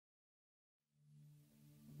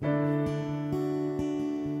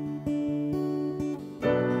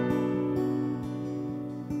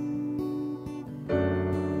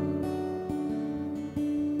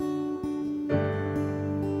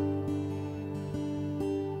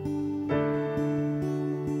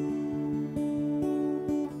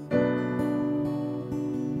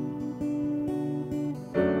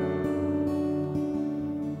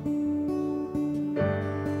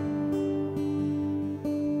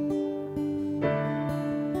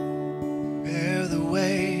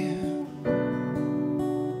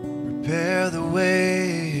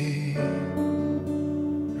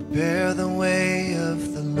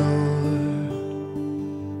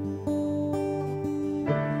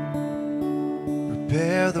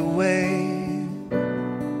prepare the way,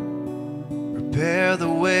 prepare the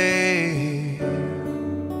way,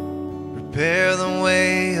 prepare the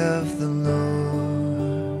way of the Lord.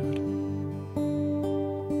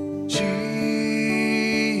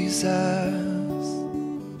 Jesus,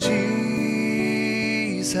 Jesus,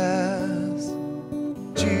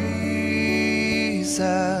 Jesus,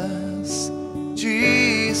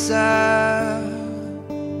 Jesus, Jesus,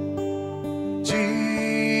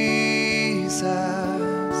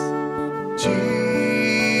 Jesus,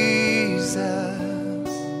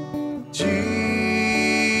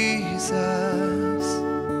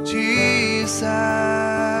 Jesus.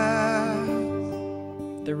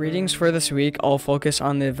 The readings for this week all focus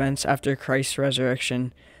on the events after Christ's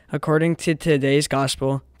resurrection. According to today's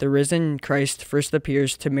gospel, the risen Christ first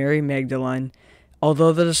appears to Mary Magdalene.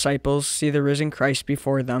 Although the disciples see the risen Christ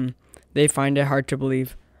before them, they find it hard to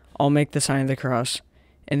believe. All make the sign of the cross.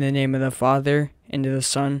 In the name of the Father, and of the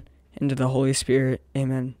Son, and of the Holy Spirit.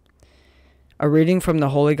 Amen. A reading from the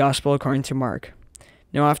Holy Gospel according to Mark.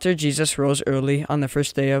 Now after Jesus rose early on the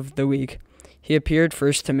first day of the week, he appeared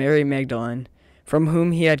first to Mary Magdalene, from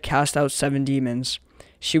whom he had cast out 7 demons.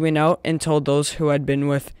 She went out and told those who had been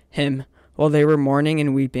with him, while they were mourning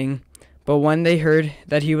and weeping. But when they heard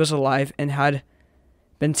that he was alive and had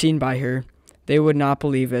been seen by her, they would not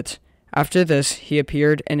believe it. After this, he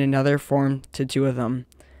appeared in another form to 2 of them,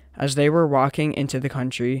 as they were walking into the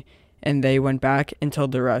country, and they went back and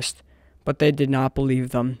told the rest, but they did not believe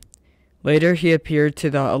them. Later he appeared to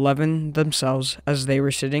the 11 themselves as they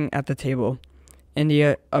were sitting at the table, and he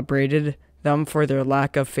upbraided them for their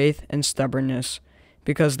lack of faith and stubbornness,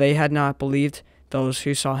 because they had not believed those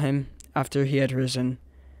who saw him after he had risen.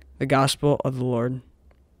 The Gospel of the Lord.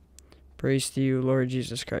 Praise to you, Lord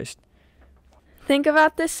Jesus Christ. Think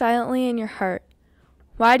about this silently in your heart.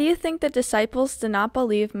 Why do you think the disciples did not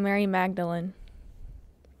believe Mary Magdalene?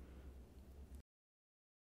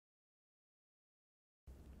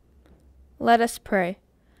 Let us pray.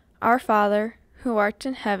 Our Father, who art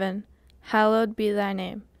in heaven, hallowed be thy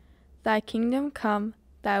name. Thy kingdom come,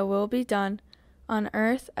 thy will be done, on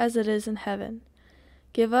earth as it is in heaven.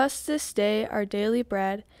 Give us this day our daily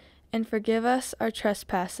bread, and forgive us our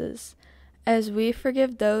trespasses, as we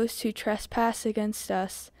forgive those who trespass against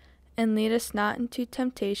us. And lead us not into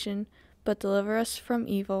temptation, but deliver us from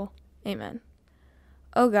evil. Amen.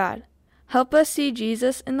 O God, help us see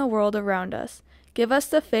Jesus in the world around us. Give us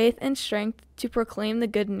the faith and strength to proclaim the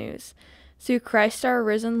good news. Through Christ our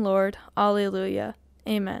risen Lord. Alleluia.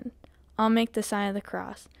 Amen. I'll make the sign of the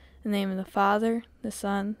cross. In the name of the Father, the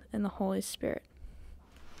Son, and the Holy Spirit.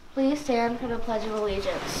 Please stand for the Pledge of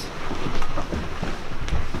Allegiance.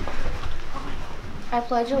 I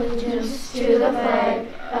pledge allegiance to the flag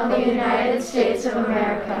of the United States of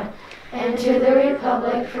America and to the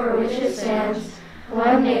republic for which it stands,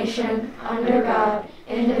 one nation, under God,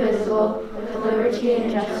 indivisible, with liberty and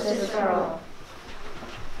justice for all.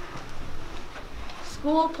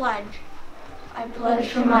 School Pledge. I pledge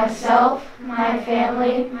for myself, my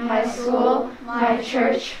family, my school, my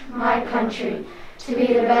church, my country, to be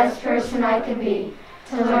the best person I can be,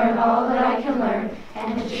 to learn all that I can learn,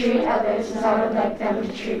 and to treat others as I would like them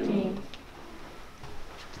to treat me.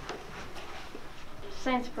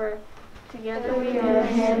 Saints Prayer. Together we are the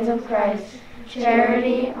hands of Christ.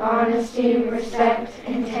 Charity, honesty, respect,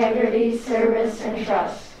 integrity, service, and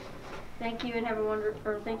trust. Thank you and have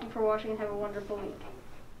a thank you for watching and have a wonderful week.